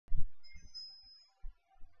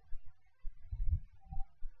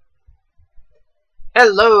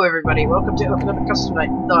Hello everybody, welcome to Ultimate Custom Night.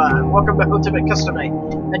 Welcome to Ultimate Custom Night.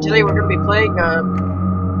 And today we're going to be playing, the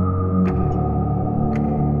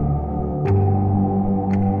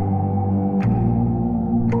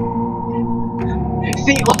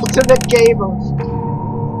ultimate game of...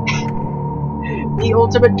 the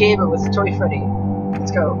ultimate game with Toy Freddy. Let's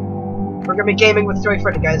go. We're going to be gaming with Toy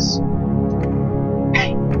Freddy, guys.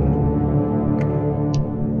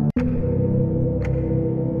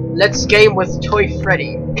 Let's game with Toy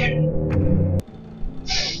Freddy.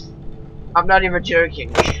 I'm not even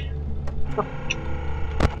joking.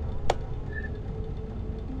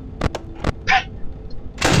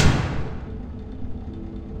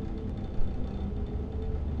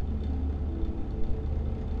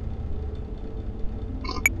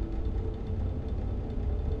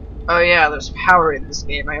 Oh yeah, there's power in this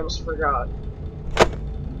game, I almost forgot.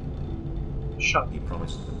 Shut up. He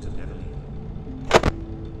promised them to never leave.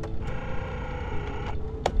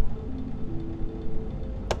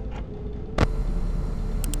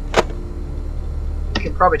 We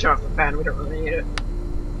can probably turn off the fan, we don't really need it.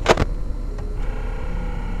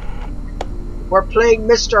 We're playing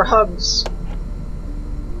Mr. Hugs.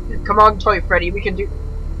 Come on, Toy Freddy, we can do...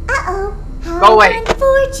 Uh-oh. Go away.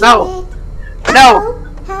 No! No!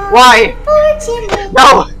 Why?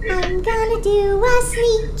 No! I'm gonna do a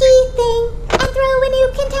sneaky thing and throw a new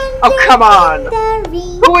contender. Oh, come on! In the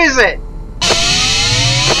ring. Who is it?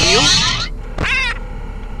 You?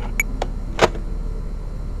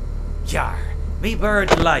 Yar, me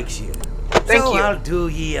bird likes you. Thank so you. I'll do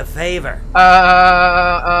ye a favor.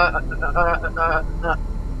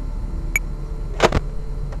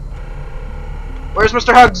 Where's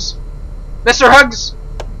Mr. Hugs? Mr. Hugs!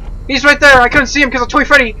 He's right there! I couldn't see him because of Toy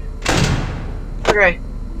Freddy! Okay.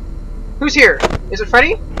 Who's here? Is it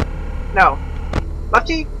Freddy? No.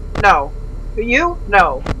 Lefty? No. You?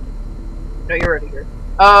 No. No, you're already here.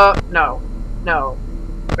 No. No.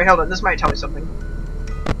 Wait, hold on. This might tell me something.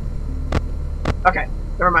 Okay.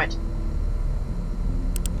 Never mind.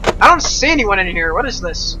 I don't see anyone in here. What is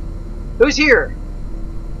this? Who's here?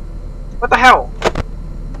 What the hell?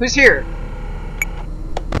 Who's here?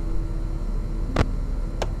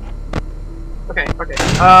 Okay, okay.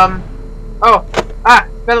 Oh! Ah!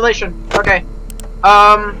 Ventilation! Okay.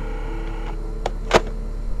 Oh,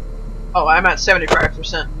 I'm at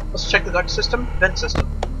 75%. Let's check the duct system. Vent system.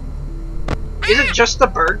 Is it just the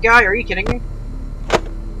bird guy? Are you kidding me?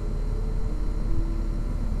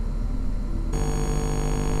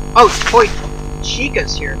 Oh, Toy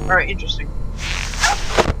Chica's here. Alright, interesting.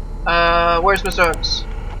 Where's Mr. Oaks?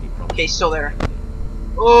 Okay, he's still there.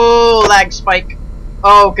 Oh, lag spike.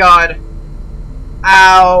 Oh, God.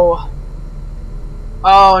 Ow.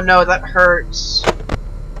 Oh, no, that hurts.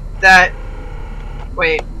 That...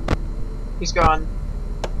 Wait. He's gone.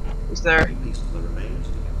 He's there. He pieced the remains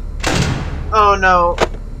together. Oh, no.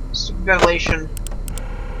 Stupid ventilation.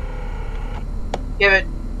 Give it.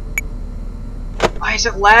 Why is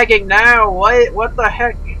it lagging now? What the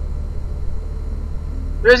heck?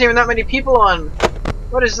 There isn't even that many people on.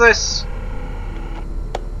 What is this?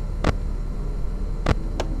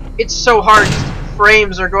 It's so hard.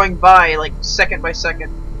 Frames are going by like second by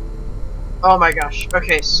second. Oh my gosh.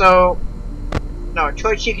 Okay, so no,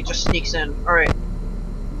 Toy Chica just sneaks in. Alright.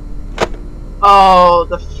 Oh,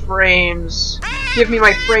 the frames. Give me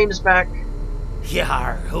my frames back.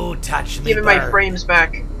 Yar, who touched me Give me my bird? frames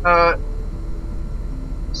back.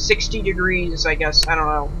 60 degrees, I guess. I don't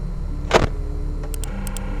know.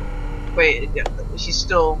 Wait, she's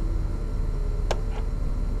still...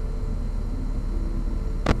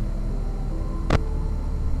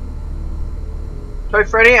 Toy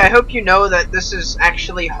Freddy, I hope you know that this is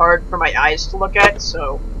actually hard for my eyes to look at,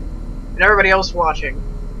 so... And everybody else watching.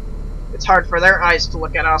 It's hard for their eyes to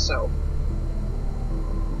look at also.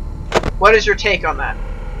 What is your take on that?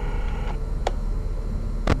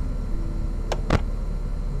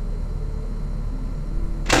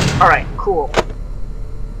 Alright, cool.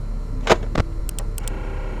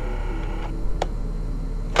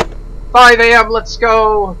 "5 AM, let's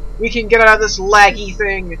go! We can get out of this laggy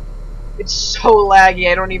thing! It's so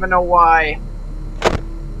laggy, I don't even know why.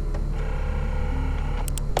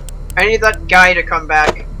 I need that guy to come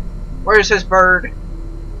back. Where's his bird?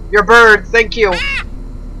 Your bird, thank you!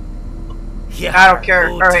 Yar, I don't care.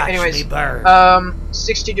 who Alright, touched anyways. me bird?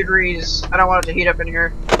 60 degrees. I don't want it to heat up in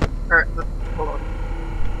here. Alright, hold on.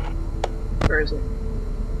 Where is it?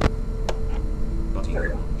 But he There we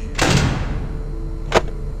go.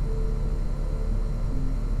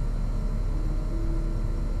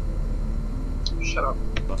 could Shut up.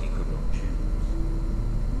 But he could not choose.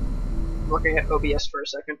 I'm looking at OBS for a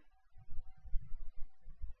second.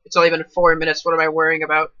 It's only been 4 minutes. What am I worrying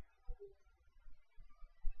about?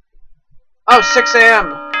 Oh, 6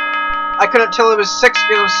 a.m. I couldn't tell it was 6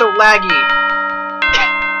 because it was so laggy.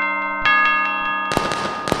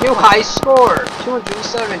 New high score,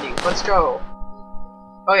 270. Let's go.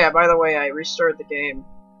 Oh yeah, by the way, I restarted the game.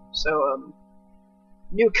 So,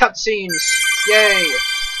 new cutscenes. Yay!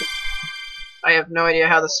 I have no idea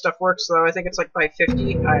how this stuff works, though. I think it's like by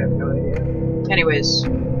 50. I have no idea. Anyways.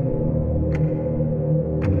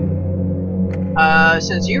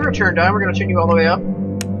 Since you were turned on, we're gonna turn you all the way up.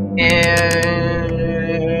 And...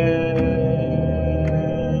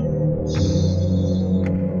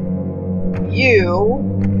 you...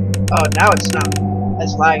 Oh, now it's not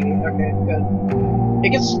as laggy. Okay, good. It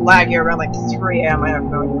gets laggy around like 3 a.m. I have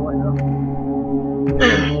no idea why now.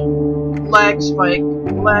 Lag spike.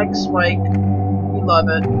 Lag spike. We love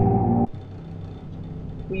it.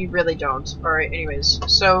 We really don't. Alright, anyways.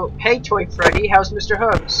 So, hey Toy Freddy, how's Mr.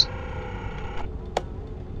 Hugs?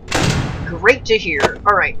 Great to hear.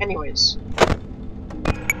 Alright, anyways.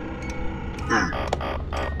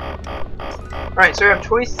 Alright, so we have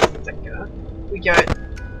Toy Thicka. We got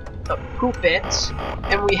the Poopit,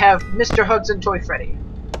 and we have Mr. Hugs and Toy Freddy.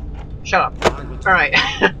 Shut up. Alright.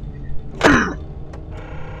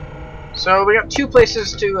 So we got 2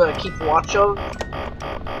 places to keep watch of.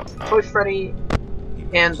 Toy Freddy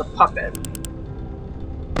and the puppet.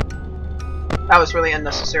 That was really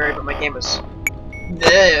unnecessary, but my game was...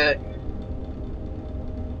 Bleh.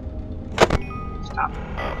 Stop.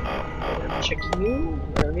 I'm gonna check you.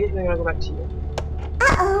 I'm gonna go back to you.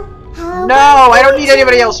 Uh-oh. How No, I don't need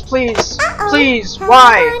anybody else, please. Uh-oh. Please, How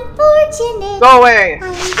why? unfortunate. Go away.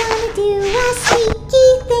 I'm gonna do a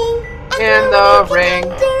sneaky thing. In throw the a ring.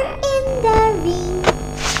 contender in the ring.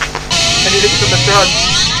 I need to get to Mr. Hugs.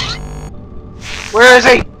 Where is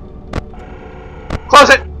he? Close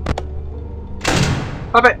it!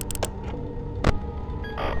 Puppet!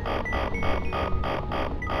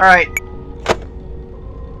 Alright.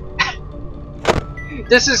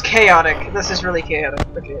 This is chaotic. This is really chaotic.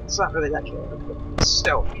 Okay, it's not really that chaotic, but it's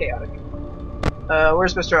still chaotic.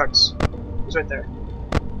 Where's Mr. Hugs? He's right there.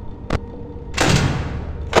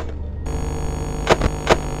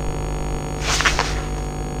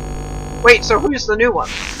 Wait, so who's the new one?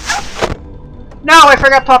 No, I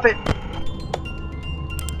forgot Puppet!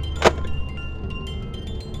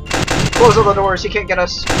 Close all the doors, he can't get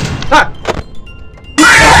us. Ah!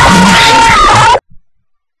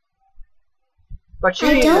 But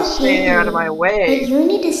you need to stay out of my But way. you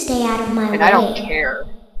need to stay out of my way. And I don't care.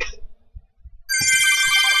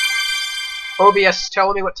 OBS,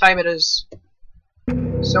 tell me what time it is.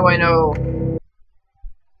 So I know.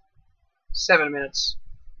 7 minutes.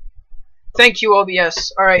 Thank you,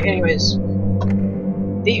 OBS. Alright, anyways.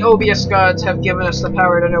 The OBS gods have given us the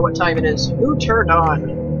power to know what time it is. Who turned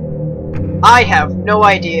on? I have no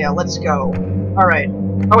idea. Let's go. Alright.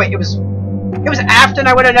 Oh wait, it was Afton.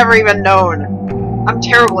 I would have never even known. I'm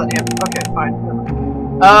terrible at him. Okay, fine.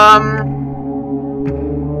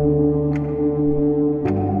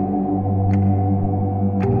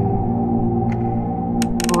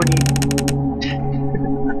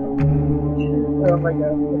 Oh my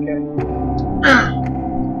god, okay.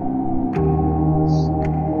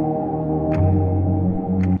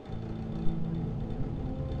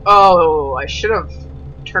 Oh, I should have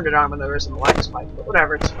turned it on when there wasn't a lag spike, but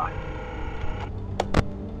whatever, it's fine.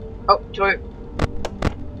 Oh, Toy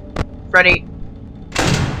Freddy.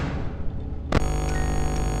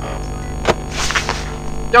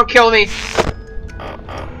 Don't kill me!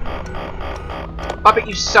 Puppet,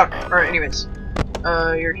 you suck. Alright, anyways.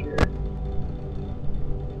 You're here.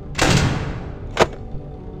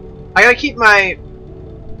 I gotta keep my...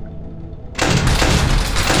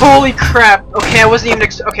 Holy crap! Okay, I wasn't even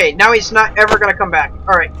okay, now he's not ever gonna come back.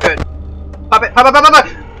 Alright, good. Puppet, puppet, puppet,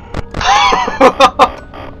 puppet!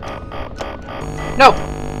 No!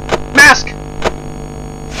 Mask!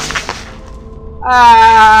 How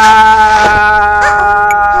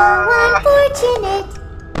unfortunate!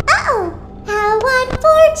 Uh-oh! How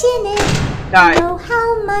unfortunate! Die. I know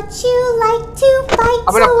how much you like to fight,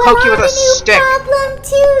 I'm gonna so poke you with I a add new stick. problem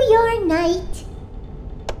to your night.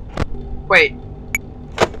 Wait.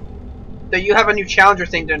 So you have a new challenger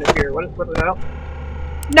thing to appear. What the hell?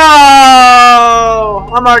 No!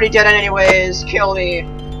 I'm already dead anyways. Kill me.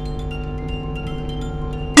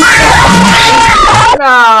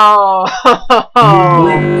 No!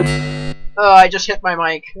 Oh, I just hit my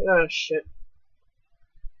mic. Oh, shit.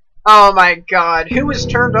 Oh my god. Who was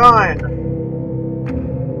turned on?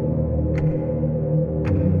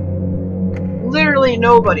 Literally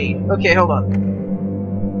nobody. Okay, hold on.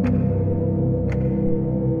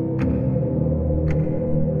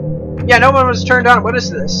 Yeah, no one was turned on. What is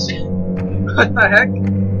this? What the heck?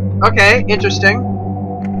 Okay, interesting.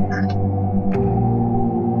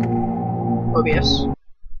 OBS.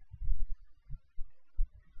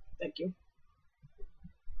 Thank you.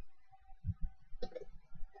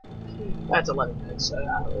 That's 11 minutes, so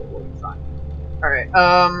we'll be fine. Alright,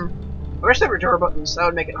 I wish there were door buttons. That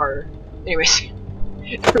would make it harder. Anyways,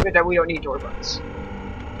 we don't need door buttons.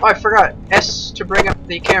 Oh, I forgot. S to bring up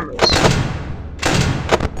the cameras.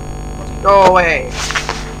 Go away.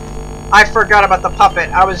 I forgot about the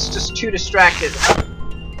puppet. I was just too distracted.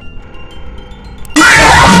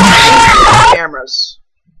 Cameras.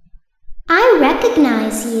 I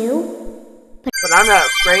recognize you. But I'm not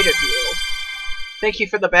afraid of you. Thank you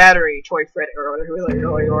for the battery, Toy Freddy, or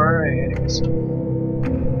whatever you are. Anyways.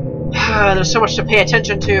 There's so much to pay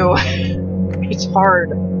attention to. It's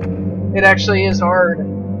hard. It actually is hard.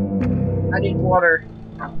 I need water.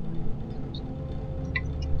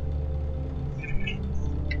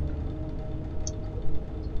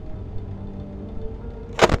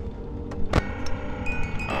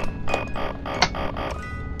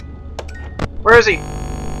 Where is he?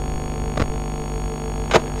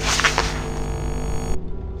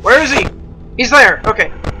 Where is he? He's there!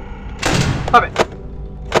 Okay. Puppet.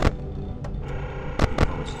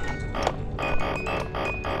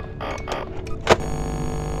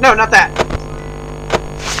 No, not that.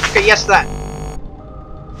 Okay, yes, that.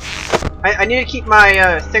 I need to keep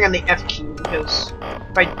my thing on the F key, because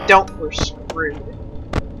if I don't, we're screwed.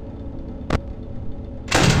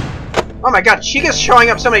 Oh my god, Chica's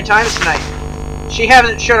showing up so many times tonight. She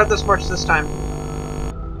hasn't showed up this much this time.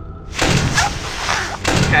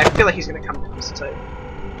 Okay, I feel like he's gonna come now since I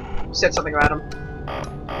said something about him.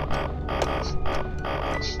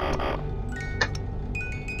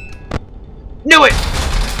 Knew it!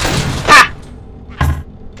 Ha!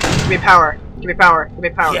 Give me power. Give me power. Give me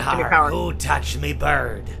power. Give me power. Who touched me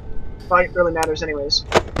bird? Fight really matters anyways.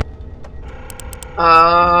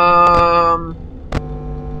 Ah!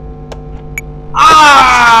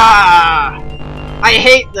 I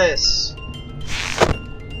hate this.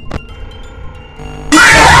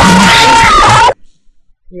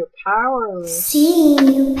 You're powerless. Seeing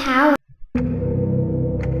you power.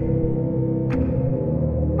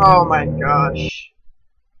 Oh my gosh.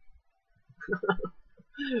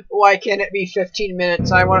 Why can't it be 15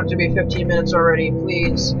 minutes? I want it to be 15 minutes already,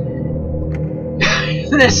 please.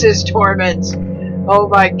 This is torment. Oh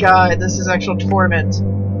my god, this is actual torment.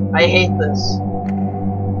 I hate this.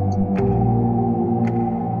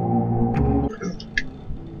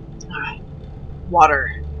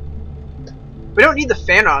 Water. We don't need the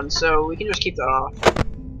fan on, so we can just keep that off.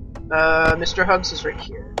 Mr. Hugs is right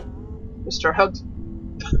here. Mr. Hugs.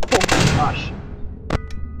 Oh my gosh.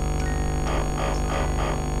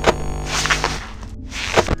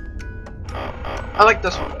 I like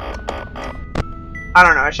this one. I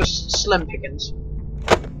don't know, it's just slim pickings.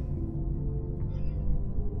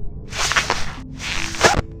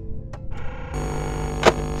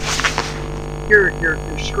 You're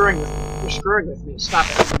screwing with me. You're screwing with me. Stop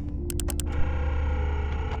it.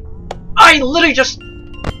 I literally just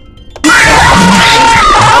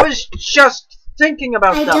I was just thinking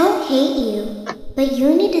about I them. don't hate you, but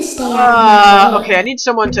you need to stay out of my way. Okay, I need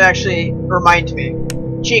someone to actually remind me.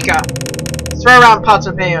 Chica, throw around pots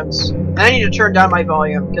and pans. And I need to turn down my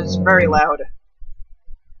volume, because it's very loud.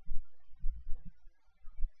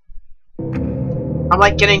 I'm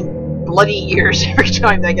like getting bloody ears every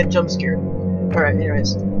time I get jump scared. Alright,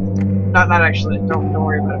 anyways. Not actually. Don't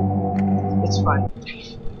worry about it. It's fine.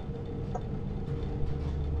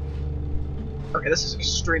 Okay, this is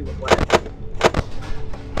extremely loud.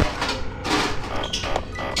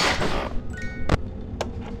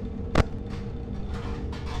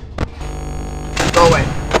 Go away.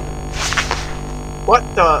 What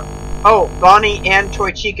the? Oh, Bonnie and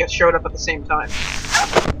Toy Chica showed up at the same time.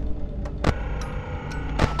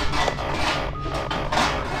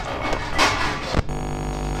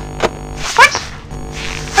 What?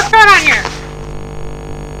 What's going on here?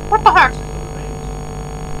 What the heck?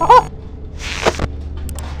 Oh!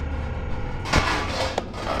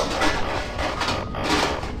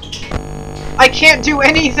 I can't do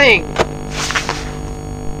anything!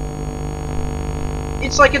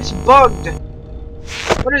 It's like it's bugged.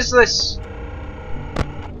 What is this?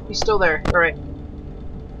 He's still there. Alright.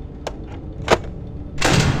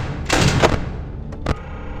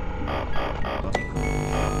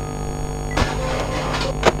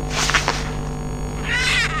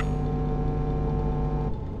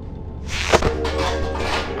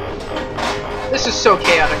 This is so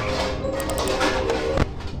chaotic.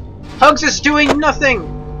 Hugs is doing nothing!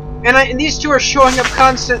 And these two are showing up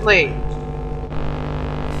constantly!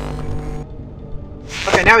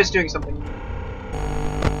 Okay, now he's doing something.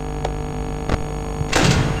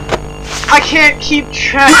 I can't keep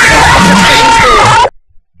track.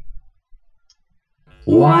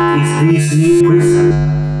 What is this new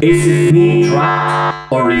prison? Is it me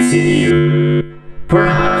trapped, or is it you?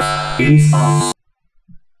 Perhaps it is us.